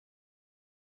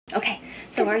Okay,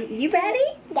 so are you ready?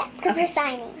 Yeah, because we're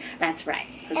signing. That's right,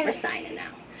 because we're signing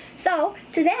now. So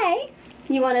today,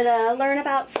 you wanted to learn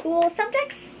about school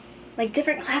subjects? Like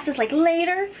different classes, like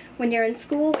later when you're in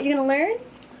school, what you're going to learn?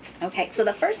 Okay, so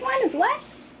the first one is what?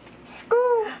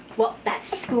 School. Well,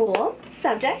 that's school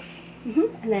subjects.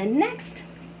 And then next,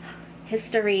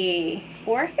 history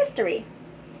or history.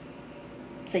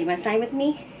 So you want to sign with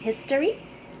me? History.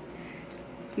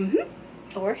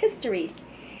 Or history.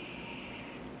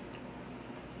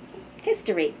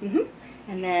 History.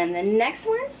 And then the next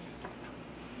one,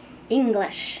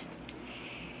 English.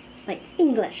 Like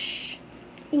English.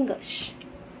 English.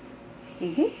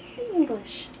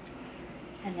 English.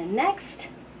 And then next,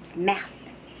 math.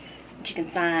 But you can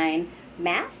sign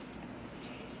math,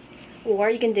 or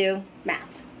you can do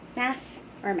math. Math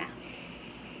or math.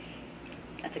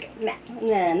 That's a good math. And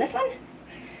then this one,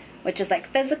 which is like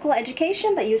physical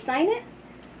education, but you sign it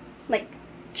like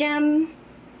gym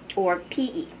or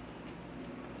PE.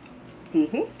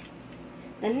 The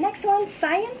next one,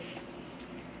 science.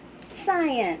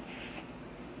 Science.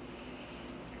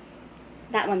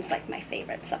 That one's like my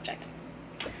favorite subject.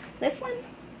 This one,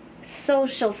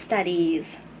 social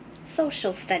studies.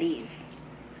 Social studies.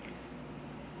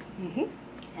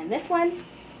 And this one,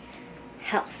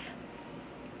 health.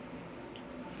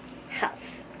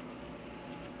 Health.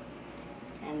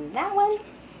 And that one,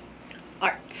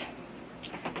 art.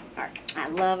 Art. I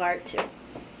love art too.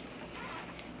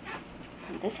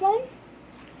 And this one,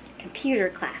 computer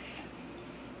class.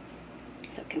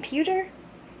 So computer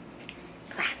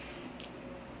class.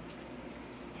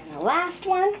 And the last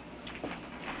one,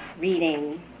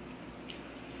 reading.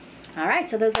 All right,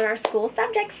 so those are our school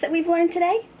subjects that we've learned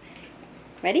today.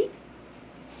 Ready?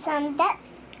 Thumbs up,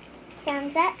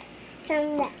 thumbs up,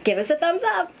 thumbs up. Give us a thumbs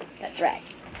up. That's right.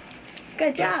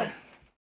 Good job.